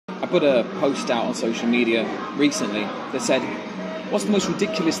I put a post out on social media recently that said, what's the most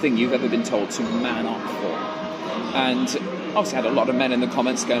ridiculous thing you've ever been told to man up for? And obviously I had a lot of men in the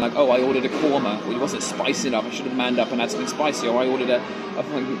comments going like, oh, I ordered a korma, well, it wasn't spicy enough, I should have manned up and had something spicy, or I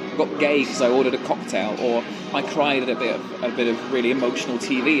got gay because I ordered a cocktail, or I cried at a bit of really emotional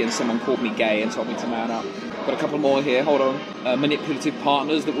TV and someone called me gay and told me to man up. Got a couple more here, hold on. Manipulative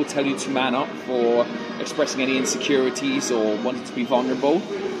partners that will tell you to man up for expressing any insecurities or wanting to be vulnerable.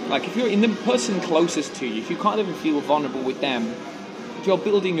 Like, if you're in the person closest to you, if you can't even feel vulnerable with them, if you're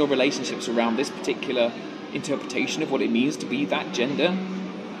building your relationships around this particular interpretation of what it means to be that gender,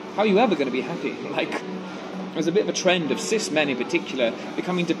 how are you ever going to be happy? Like, there's a bit of a trend of cis men in particular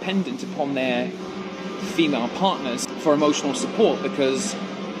becoming dependent upon their female partners for emotional support, because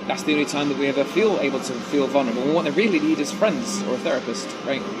that's the only time that we ever feel able to feel vulnerable. And what they really need is friends or a therapist,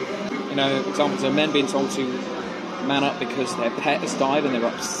 right? You know, examples of men being told to man up because their pet has died and they're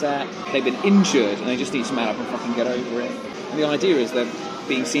upset, they've been injured and they just need to man up and fucking get over it. And the idea is that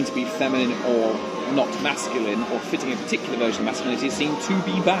being seen to be feminine or not masculine or fitting a particular version of masculinity is seen to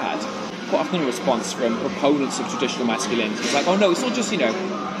be bad. Quite often a response from proponents of traditional masculinity is like, oh no, it's not just,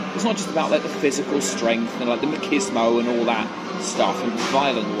 it's not just about like the physical strength and like the machismo and all that stuff and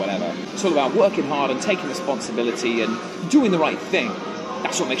violent or whatever. It's all about working hard and taking responsibility and doing the right thing.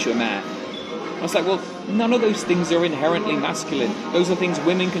 That's what makes you a man. I was like, well, none of those things are inherently masculine. Those are things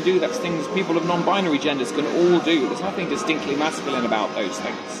women can do. That's things people of non-binary genders can all do. There's nothing distinctly masculine about those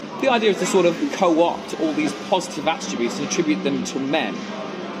things. The idea is to sort of co-opt all these positive attributes and attribute them to men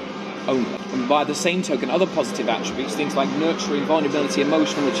only. And by the same token, other positive attributes, things like nurturing, vulnerability,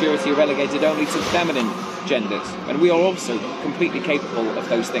 emotional maturity, are relegated only to feminine genders. And we are also completely capable of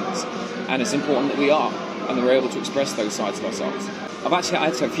those things. And it's important that we are, and that we're able to express those sides of ourselves. I've actually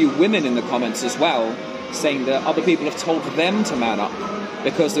had a few women in the comments as well saying that other people have told them to man up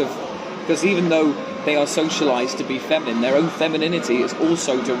because even though they are socialized to be feminine, their own femininity is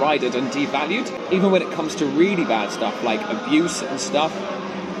also derided and devalued. Even when it comes to really bad stuff like abuse and stuff,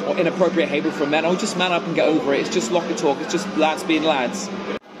 or inappropriate behavior from men, oh, just man up and get over it, it's just locker talk, it's just lads being lads.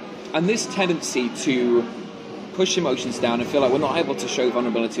 And this tendency to push emotions down and feel like we're not able to show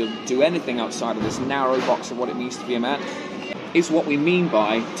vulnerability or do anything outside of this narrow box of what it means to be a man is what we mean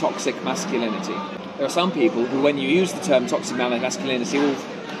by toxic masculinity. There are some people who, when you use the term toxic masculinity, will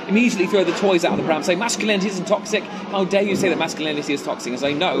immediately throw the toys out of the pram and say, masculinity isn't toxic. How dare you say that masculinity is toxic? And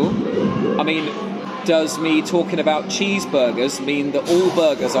say, no. I mean, does me talking about cheeseburgers mean that all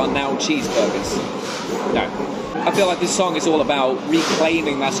burgers are now cheeseburgers? No. I feel like this song is all about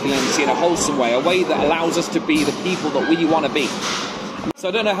reclaiming masculinity in a wholesome way, a way that allows us to be the people that we want to be. So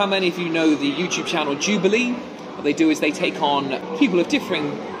I don't know how many of you know the YouTube channel Jubilee. What they do is they take on people of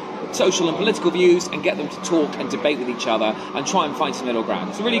differing social and political views and get them to talk and debate with each other and try and find some middle ground.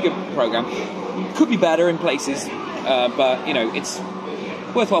 It's a really good program. Could be better in places, but, it's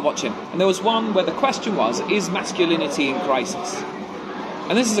worthwhile watching. And there was one where the question was, is masculinity in crisis?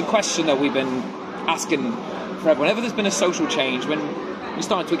 And this is a question that we've been asking forever. Whenever there's been a social change, when we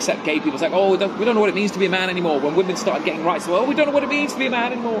started to accept gay people, it's like, oh, we don't know what it means to be a man anymore. When women started getting rights, well, we don't know what it means to be a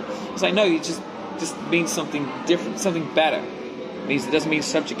man anymore. It's like, no, it just means something different, something better. It doesn't mean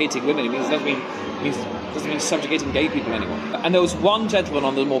subjugating women. It doesn't mean subjugating gay people anymore. And there was one gentleman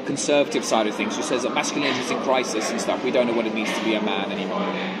on the more conservative side of things who says that masculinity is in crisis and stuff. We don't know what it means to be a man anymore.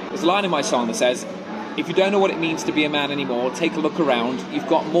 There's a line in my song that says, if you don't know what it means to be a man anymore, take a look around. You've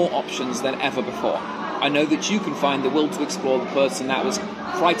got more options than ever before. I know that you can find the will to explore the person that was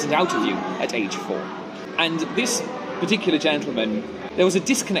frightened out of you at age 4. And this particular gentleman, there was a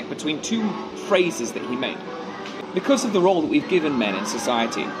disconnect between two phrases that he made. Because of the role that we've given men in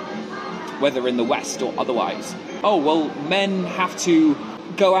society, whether in the West or otherwise, oh, well, men have to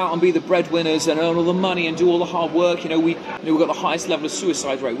go out and be the breadwinners and earn all the money and do all the hard work. We've got the highest level of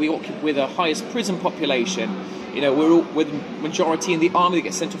suicide rate. We're the highest prison population. We're the majority in the army that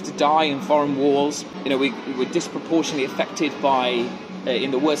gets sent off to die in foreign wars. We're disproportionately affected by,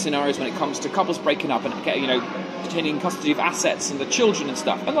 in the worst scenarios when it comes to couples breaking up and, retaining custody of assets and the children and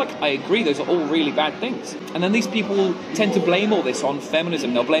stuff. And I agree, those are all really bad things. And then these people tend to blame all this on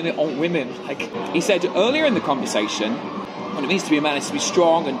feminism. They'll blame it on women. Like he said earlier in the conversation, what it means to be a man is to be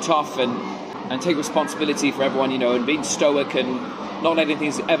strong and tough and take responsibility for everyone, and being stoic and not letting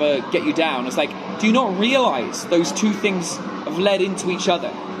things ever get you down. It's like, do you not realise those two things have led into each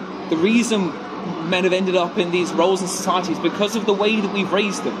other? The reason men have ended up in these roles in society is because of the way that we've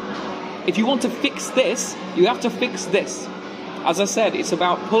raised them. If you want to fix this, you have to fix this. As I said, it's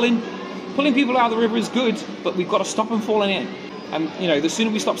about pulling people out of the river is good, but we've got to stop them falling in. And, the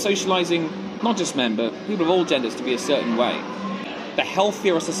sooner we stop socialising, not just men, but people of all genders to be a certain way, the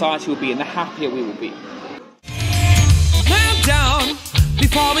healthier a society will be and the happier we will be. Man down,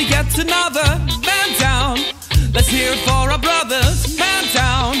 before we get another man down. Let's hear it for our brothers. Man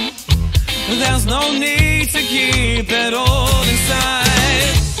down, there's no need to keep it all.